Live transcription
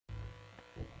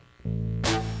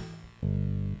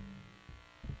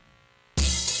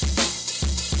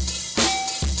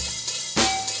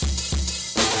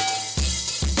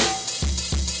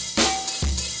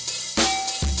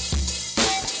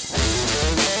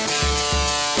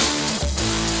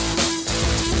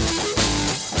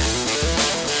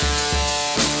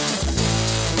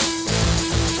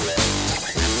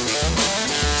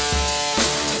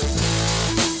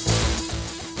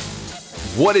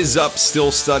What is up, Still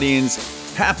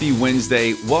Studyings? Happy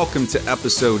Wednesday. Welcome to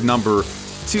episode number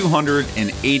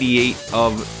 288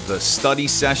 of the study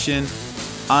session.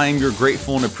 I am your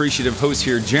grateful and appreciative host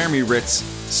here, Jeremy Ritz,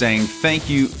 saying thank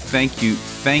you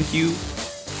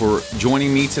for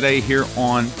joining me today here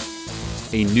on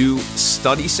a new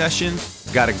study session.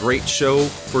 Got a great show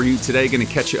for you today. Going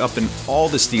to catch you up in all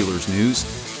the Steelers news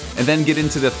and then get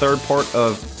into the third part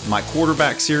of my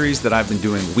quarterback series that I've been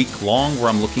doing week long, where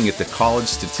I'm looking at the college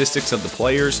statistics of the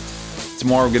players.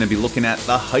 Tomorrow we're going to be looking at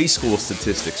the high school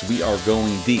statistics. We are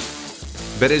going deep.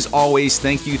 But as always,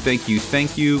 thank you for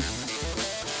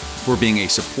being a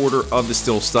supporter of the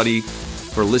Still Study,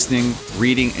 for listening,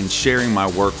 reading, and sharing my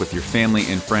work with your family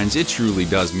and friends. It truly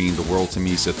does mean the world to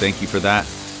me, so thank you for that.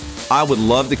 I would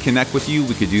love to connect with you.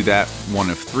 We could do that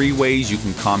one of three ways. You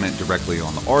can comment directly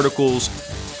on the articles.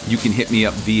 You can hit me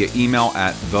up via email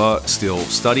at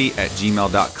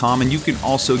thestillstudy@gmail.com, and you can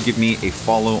also give me a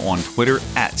follow on Twitter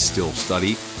at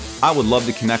stillstudy. I would love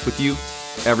to connect with you.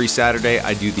 Every Saturday,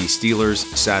 I do the Steelers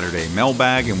Saturday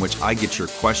mailbag, in which I get your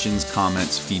questions,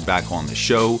 comments, feedback on the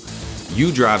show.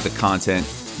 You drive the content,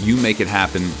 you make it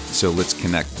happen, so let's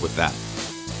connect with that.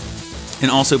 And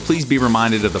also, please be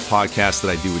reminded of the podcast that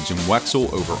I do with Jim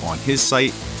Wexel over on his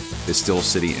site, The Still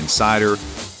City Insider.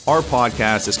 Our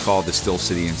podcast is called the Still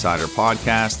City Insider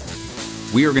Podcast.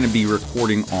 We are going to be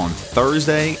recording on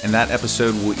Thursday, and that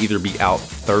episode will either be out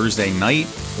Thursday night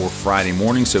or Friday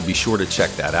morning, so be sure to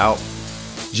check that out.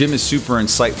 Jim is super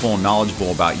insightful and knowledgeable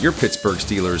about your Pittsburgh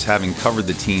Steelers, having covered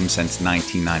the team since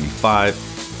 1995.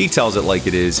 He tells it like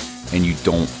it is, and you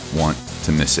don't want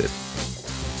to miss it.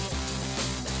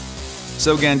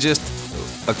 So again, just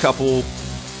a couple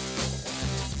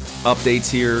updates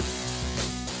here.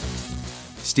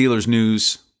 Steelers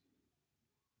news.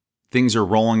 Things are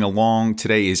rolling along.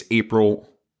 Today is April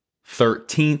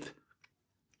 13th.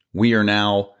 We are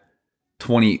now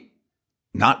 15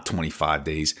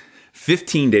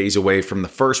 days away from the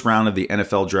first round of the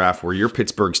NFL draft, where your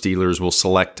Pittsburgh Steelers will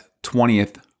select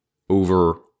 20th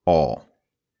overall.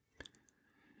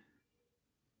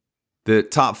 The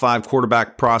top 5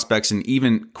 quarterback prospects and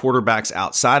even quarterbacks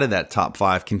outside of that top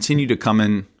 5 continue to come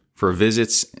in for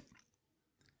visits.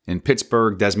 In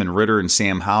Pittsburgh, Desmond Ridder and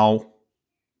Sam Howell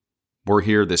were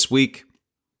here this week.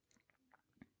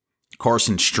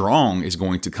 Carson Strong is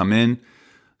going to come in.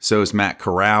 So is Matt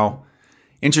Corral.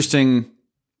 Interesting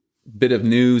bit of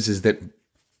news is that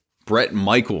Bret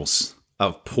Michaels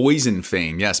of Poison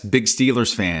fame, yes, big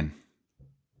Steelers fan.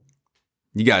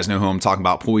 You guys know who I'm talking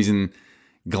about. Poison,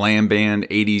 glam band,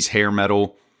 80s hair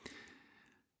metal,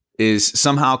 is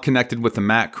somehow connected with the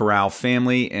Matt Corral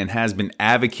family and has been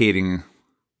advocating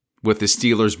with the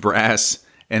Steelers brass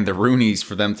and the Rooneys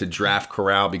for them to draft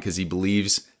Corral because he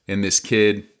believes in this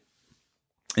kid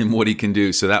and what he can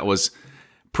do. So that was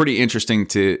pretty interesting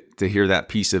to hear that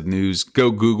piece of news.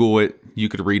 Go Google it. You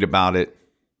could read about it.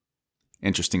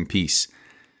 Interesting piece.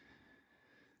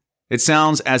 It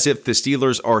sounds as if the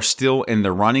Steelers are still in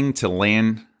the running to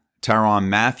land Tyrann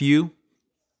Mathieu,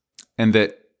 and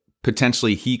that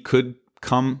potentially he could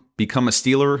become a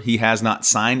Steeler. He has not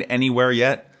signed anywhere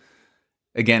yet.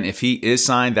 Again, if he is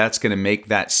signed, that's going to make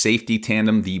that safety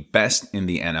tandem the best in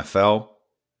the NFL.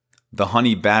 The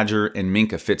Honey Badger and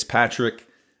Minkah Fitzpatrick,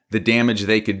 the damage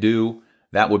they could do,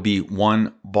 that would be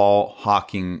one ball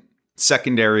hawking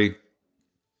secondary.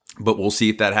 But we'll see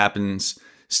if that happens.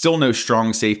 Still no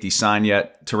strong safety sign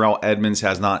yet. Terrell Edmonds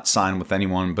has not signed with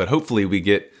anyone, but hopefully we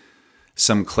get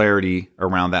some clarity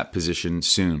around that position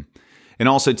soon. And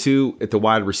also, too, at the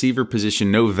wide receiver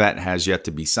position, no vet has yet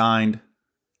to be signed.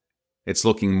 It's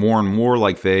looking more and more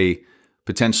like they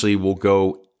potentially will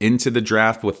go into the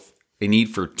draft with a need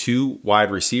for 2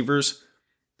 wide receivers.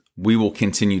 We will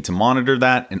continue to monitor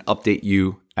that and update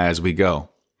you as we go.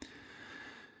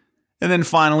 And then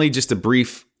finally, just a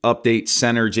brief update.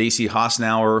 Center J.C.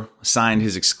 Hassenauer signed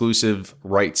his exclusive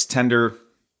rights tender,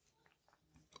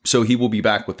 so he will be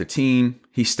back with the team.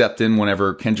 He stepped in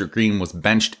whenever Kendrick Green was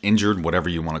benched, injured, whatever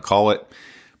you want to call it.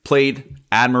 Played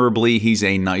admirably. He's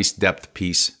a nice depth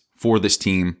piece for this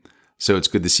team, so it's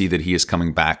good to see that he is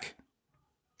coming back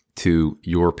to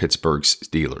your Pittsburgh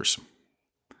Steelers.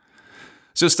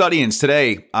 So studyings,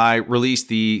 today I released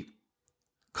the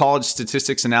college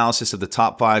statistics analysis of the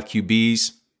top 5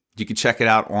 QBs. You can check it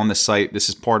out on the site. This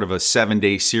is part of a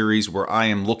 7-day series where I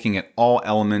am looking at all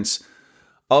elements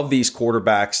of these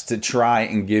quarterbacks to try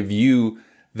and give you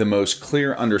the most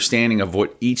clear understanding of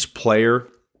what each player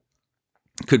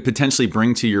could potentially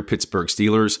bring to your Pittsburgh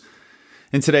Steelers.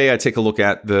 And today I take a look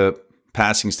at the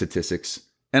passing statistics,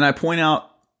 and I point out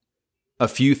a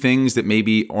few things that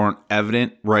maybe aren't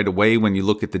evident right away when you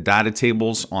look at the data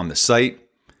tables on the site.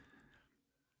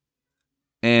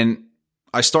 And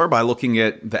I start by looking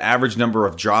at the average number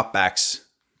of dropbacks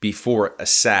before a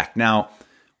sack. Now,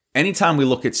 anytime we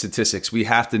look at statistics, we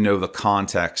have to know the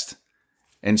context.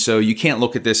 And so you can't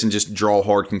look at this and just draw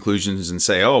hard conclusions and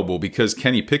say, oh, well, because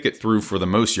Kenny Pickett threw for the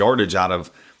most yardage out of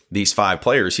these 5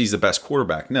 players, he's the best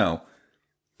quarterback. No,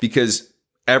 because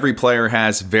every player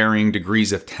has varying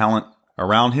degrees of talent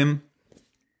around him.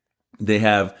 They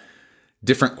have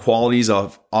different qualities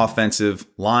of offensive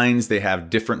lines. They have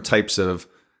different types of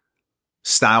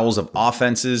styles of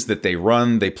offenses that they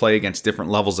run. They play against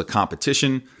different levels of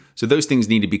competition. So those things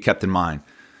need to be kept in mind.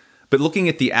 But looking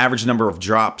at the average number of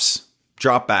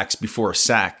dropbacks before a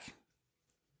sack,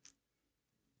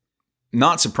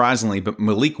 not surprisingly, but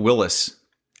Malik Willis,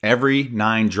 every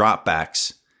 9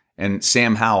 dropbacks, and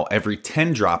Sam Howell, every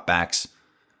 10 dropbacks,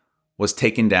 was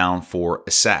taken down for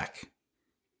a sack.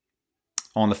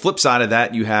 On the flip side of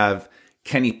that, you have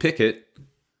Kenny Pickett,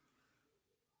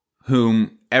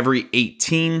 whom every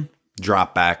 18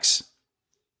 dropbacks,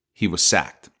 he was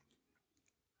sacked.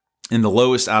 And the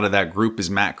lowest out of that group is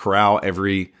Matt Corral.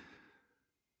 Pickett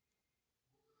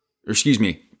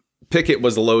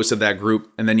was the lowest of that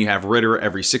group. And then you have Ritter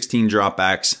every 16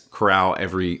 dropbacks, Corral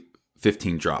every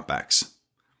 15 dropbacks.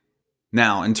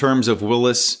 Now, in terms of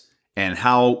Willis and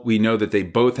how we know that they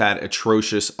both had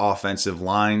atrocious offensive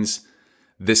lines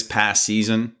this past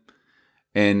season.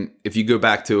 And if you go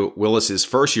back to Willis's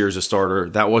first year as a starter,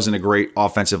 that wasn't a great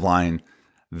offensive line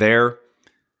there.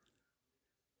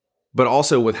 But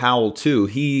also with Howell too,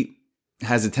 he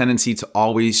has a tendency to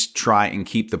always try and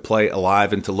keep the play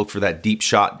alive and to look for that deep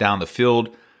shot down the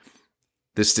field.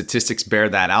 The statistics bear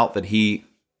that out, that he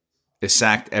is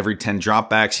sacked every 10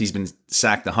 dropbacks. He's been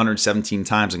sacked 117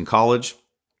 times in college.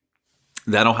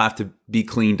 That'll have to be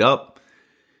cleaned up.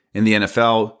 In the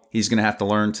NFL, he's going to have to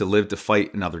learn to live to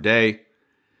fight another day.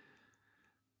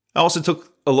 I also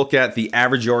took a look at the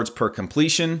average yards per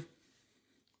completion.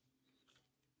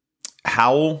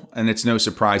 Howell, and it's no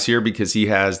surprise here because he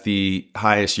has the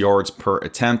highest yards per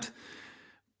attempt.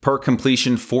 Per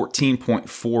completion,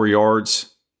 14.4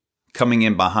 yards. Coming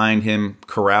in behind him,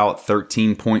 Corral at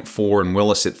 13.4 and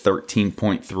Willis at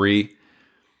 13.3.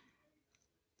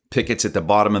 Pickett's at the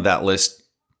bottom of that list,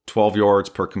 12 yards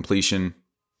per completion.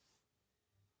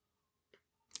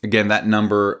 Again, that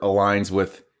number aligns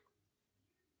with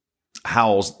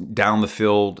Howell's down the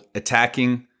field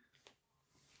attacking.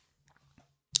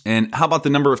 And how about the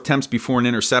number of attempts before an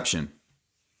interception?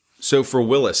 So for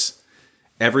Willis,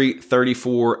 every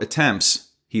 34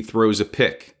 attempts, he throws a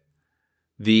pick.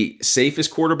 The safest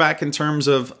quarterback in terms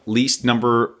of least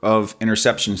number of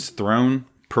interceptions thrown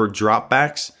per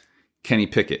dropbacks, Kenny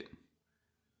Pickett.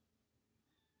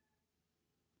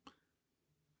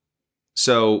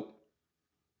 So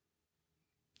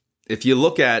if you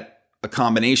look at a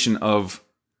combination of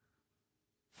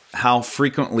how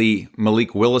frequently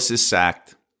Malik Willis is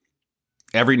sacked,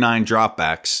 every 9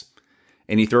 dropbacks,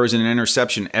 and he throws in an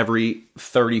interception every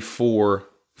 34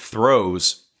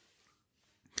 throws,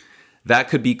 that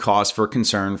could be cause for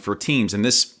concern for teams. And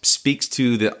this speaks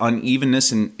to the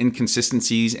unevenness and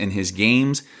inconsistencies in his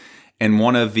games. And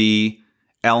one of the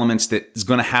elements that is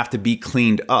going to have to be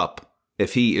cleaned up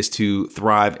if he is to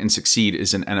thrive and succeed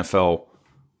as an NFL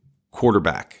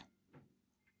quarterback.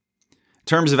 In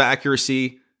terms of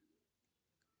accuracy,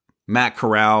 Matt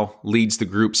Corral leads the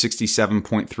group,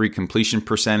 67.3 completion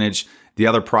percentage. The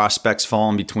other prospects fall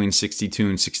in between 62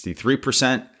 and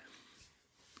 63%.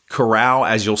 Corral,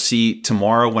 as you'll see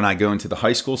tomorrow when I go into the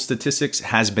high school statistics,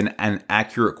 has been an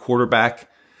accurate quarterback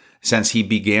since he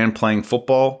began playing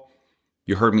football.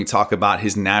 You heard me talk about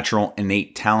his natural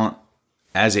innate talent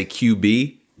as a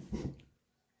QB.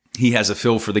 He has a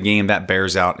feel for the game that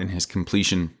bears out in his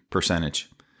completion percentage.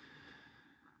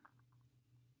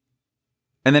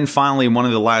 And then finally, one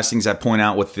of the last things I point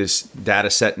out with this data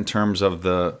set in terms of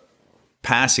the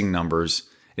passing numbers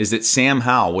is that Sam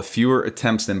Howell, with fewer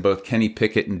attempts than both Kenny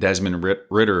Pickett and Desmond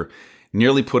Ritter,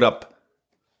 nearly put up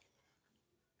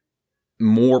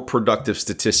more productive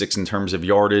statistics in terms of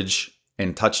yardage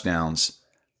and touchdowns.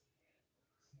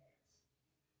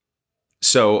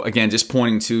 So again, just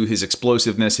pointing to his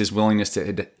explosiveness, his willingness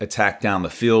to attack down the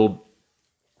field.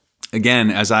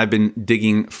 Again, as I've been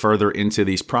digging further into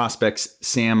these prospects,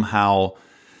 Sam Howell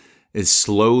is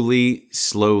slowly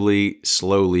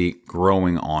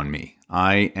growing on me.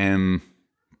 I am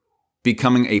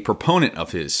becoming a proponent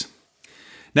of his.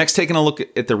 Next, taking a look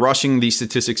at the rushing. These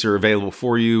statistics are available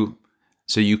for you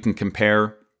so you can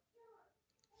compare.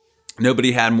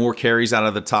 Nobody had more carries out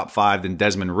of the top 5 than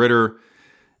Desmond Ritter.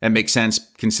 That makes sense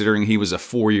considering he was a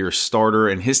 4-year starter,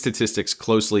 and his statistics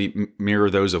closely mirror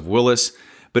those of Willis.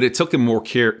 but it took him more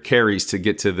carries to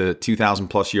get to the 2,000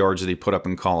 plus yards that he put up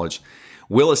in college.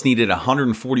 Willis needed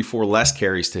 144 less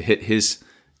carries to hit his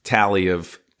tally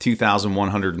of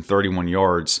 2,131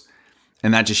 yards.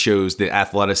 And that just shows the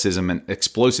athleticism and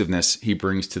explosiveness he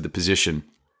brings to the position.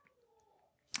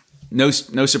 No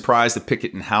surprise that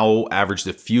Pickett and Howell averaged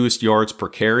the fewest yards per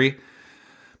carry,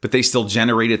 but they still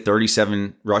generated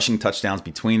 37 rushing touchdowns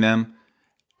between them.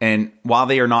 And while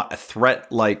they are not a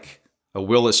threat like a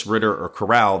Willis, Ritter, or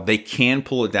Corral, they can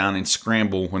pull it down and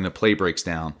scramble when the play breaks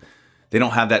down. They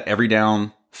don't have that every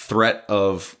down threat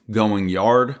of going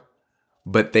yard,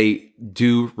 but they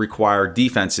do require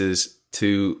defenses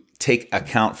to take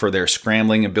account for their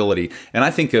scrambling ability. And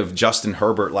I think of Justin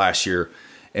Herbert last year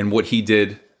and what he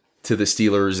did to the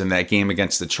Steelers in that game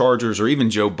against the Chargers, or even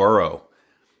Joe Burrow.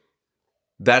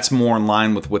 That's more in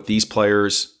line with what these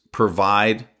players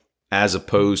provide as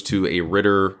opposed to a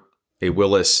Ritter, a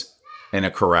Willis, and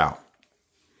a Corral.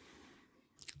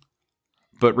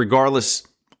 But regardless,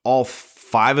 all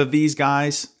 5 of these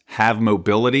guys have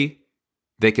mobility.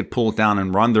 They could pull it down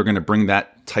and run. They're going to bring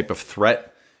that type of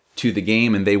threat to the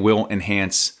game, and they will they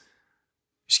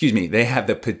have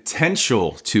the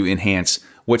potential to enhance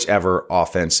whichever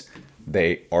offense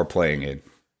they are playing in.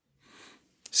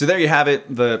 So there you have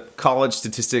it, the college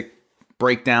statistic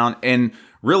breakdown. And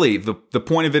really, the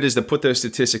point of it is to put those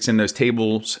statistics in those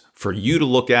tables for you to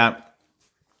look at,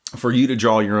 for you to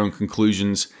draw your own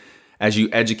conclusions as you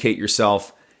educate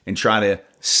yourself and try to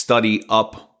study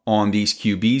up on these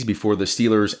QBs before the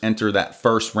Steelers enter that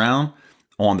first round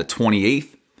on the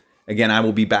 28th. Again, I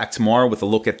will be back tomorrow with a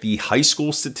look at the high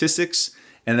school statistics.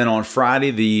 And then on Friday,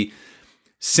 the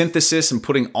synthesis and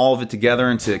putting all of it together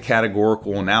into a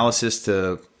categorical analysis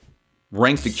to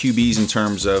rank the QBs in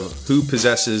terms of who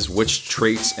possesses which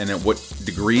traits and at what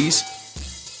degrees.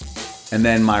 And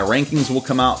then my rankings will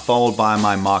come out, followed by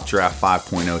my mock draft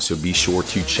 5.0. So be sure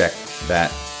to check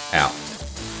that out.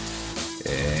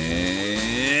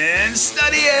 And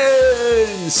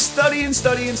studying.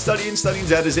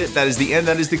 That is it. That is the end.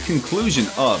 That is the conclusion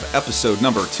of episode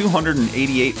number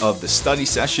 288 of the study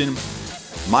session.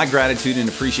 My gratitude and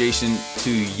appreciation to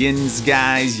Yin's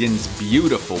guys, Yin's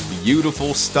beautiful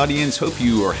studyings. Hope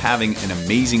you are having an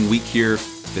amazing week here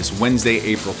this Wednesday,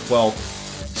 April 12th.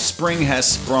 Spring has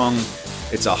sprung.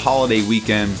 It's a holiday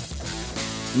weekend.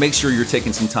 Make sure you're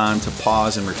taking some time to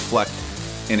pause and reflect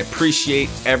and appreciate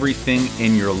everything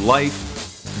in your life.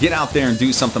 Get out there and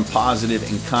do something positive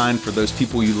and kind for those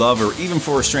people you love, or even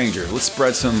for a stranger. Let's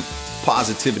spread some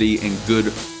positivity and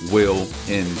goodwill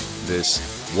in this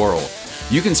world.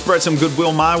 You can spread some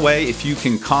goodwill my way if you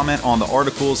can comment on the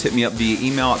articles. Hit me up via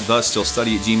email at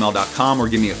thestillstudy@gmail.com, or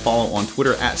give me a follow on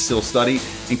Twitter @stillstudy.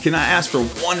 And can I ask for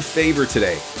one favor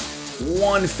today?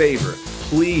 One favor.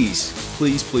 Please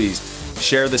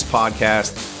share this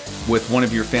podcast with one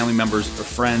of your family members or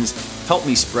friends. Help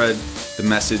me spread the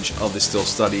message of the Still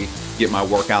Study, get my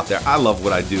work out there. I love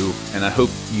what I do, and I hope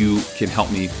you can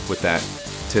help me with that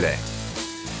today.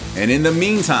 And in the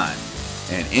meantime,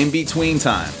 and in between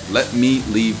time, let me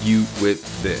leave you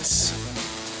with this.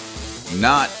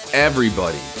 Not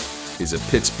everybody is a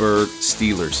Pittsburgh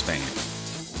Steelers fan,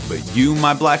 but you,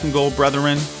 my black and gold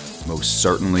brethren, most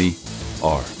certainly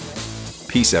are.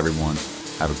 Peace, everyone.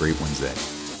 Have a great Wednesday.